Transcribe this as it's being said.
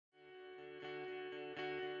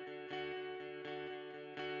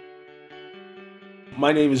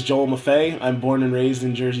My name is Joel Maffei. I'm born and raised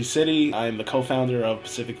in Jersey City. I'm the co-founder of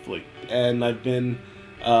Pacific Fleet, and I've been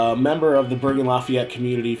a member of the Bergen-Lafayette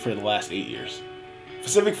community for the last 8 years.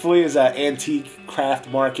 Pacific Fleet is an antique craft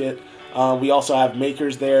market. We also have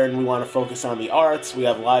makers there, and we want to focus on the arts. We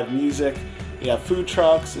have live music. We have food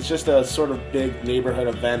trucks. It's just a sort of big neighborhood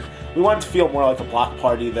event. We want it to feel more like a block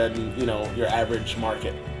party than, your average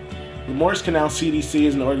market. The Morris Canal CDC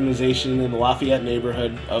is an organization in the Lafayette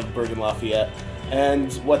neighborhood of Bergen-Lafayette.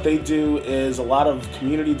 And what they do is a lot of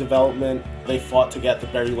community development. They fought to get the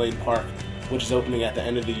Berry Lane Park, which is opening at the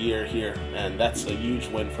end of the year here, and that's a huge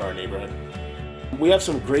win for our neighborhood. We have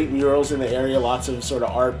some great murals in the area, lots of sort of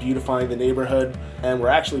art beautifying the neighborhood, and we're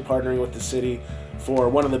actually partnering with the city for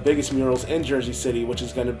one of the biggest murals in Jersey City, which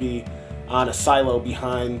is going to be on a silo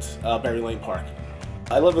behind Berry Lane Park.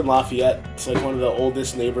 I live in Lafayette. It's like one of the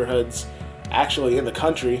oldest neighborhoods actually in the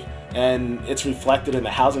country, and it's reflected in the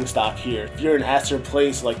housing stock here. If you're in Astor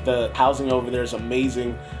Place, like the housing over there is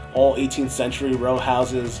amazing, all 18th century row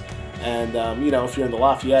houses. And if you're in the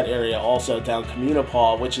Lafayette area, also down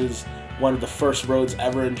Communipaw, which is one of the first roads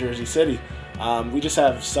ever in Jersey City. We just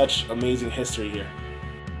have such amazing history here.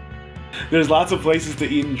 There's lots of places to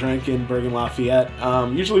eat and drink in Bergen-Lafayette.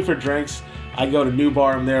 Usually for drinks, I go to New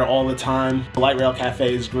Bar. I'm there all the time. The Light Rail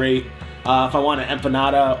Cafe is great. If I want an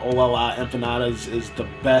empanada, Oh La La Empanadas is the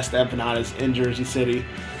best empanadas in Jersey City.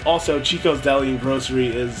 Also, Chico's Deli and Grocery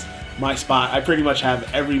is my spot. I pretty much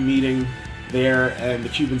have every meeting there, and the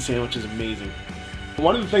Cuban sandwich is amazing.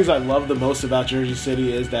 One of the things I love the most about Jersey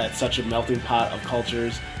City is that it's such a melting pot of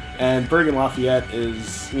cultures, and Bergen-Lafayette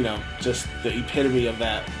is, just the epitome of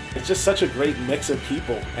that. It's just such a great mix of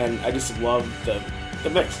people, and I just love the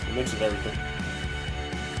mix of everything.